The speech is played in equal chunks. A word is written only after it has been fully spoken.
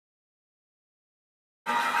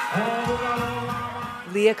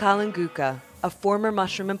Leah Kalanguka, a former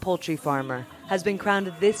mushroom and poultry farmer, has been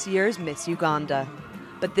crowned this year's Miss Uganda.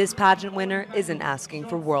 But this pageant winner isn't asking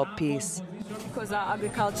for world peace. Because our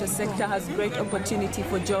agriculture sector has great opportunity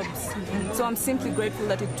for jobs. So I'm simply grateful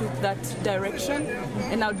that it took that direction,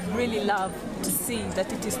 and I'd really love to see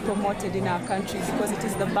that it is promoted in our country because it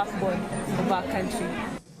is the backbone of our country.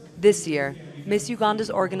 This year, Miss Uganda's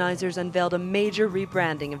organizers unveiled a major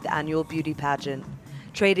rebranding of the annual beauty pageant,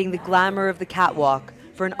 trading the glamour of the catwalk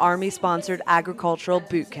for an army-sponsored agricultural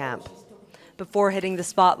boot camp. Before hitting the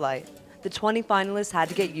spotlight, the 20 finalists had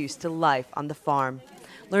to get used to life on the farm,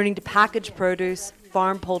 learning to package produce,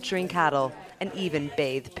 farm poultry and cattle, and even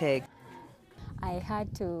bathe pigs. I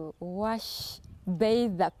had to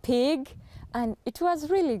bathe the pig, and it was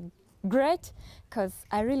really great because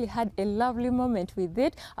I really had a lovely moment with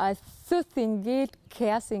it. I was soothing it,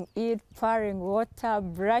 caressing it, pouring water,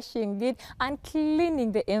 brushing it, and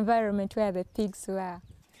cleaning the environment where the pigs were.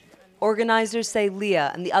 Organizers say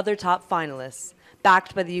Leah and the other top finalists,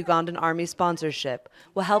 backed by the Ugandan Army sponsorship,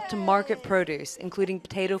 will help to market produce, including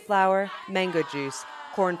potato flour, mango juice,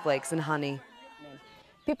 cornflakes, and honey.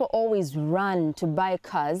 People always run to buy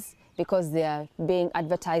cars because they are being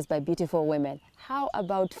advertised by beautiful women. How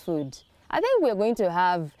about food? I think we're going to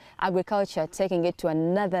have agriculture taking it to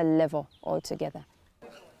another level altogether.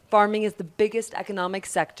 Farming is the biggest economic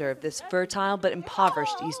sector of this fertile but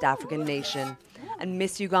impoverished East African nation, and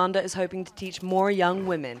Miss Uganda is hoping to teach more young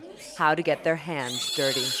women how to get their hands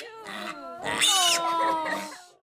dirty.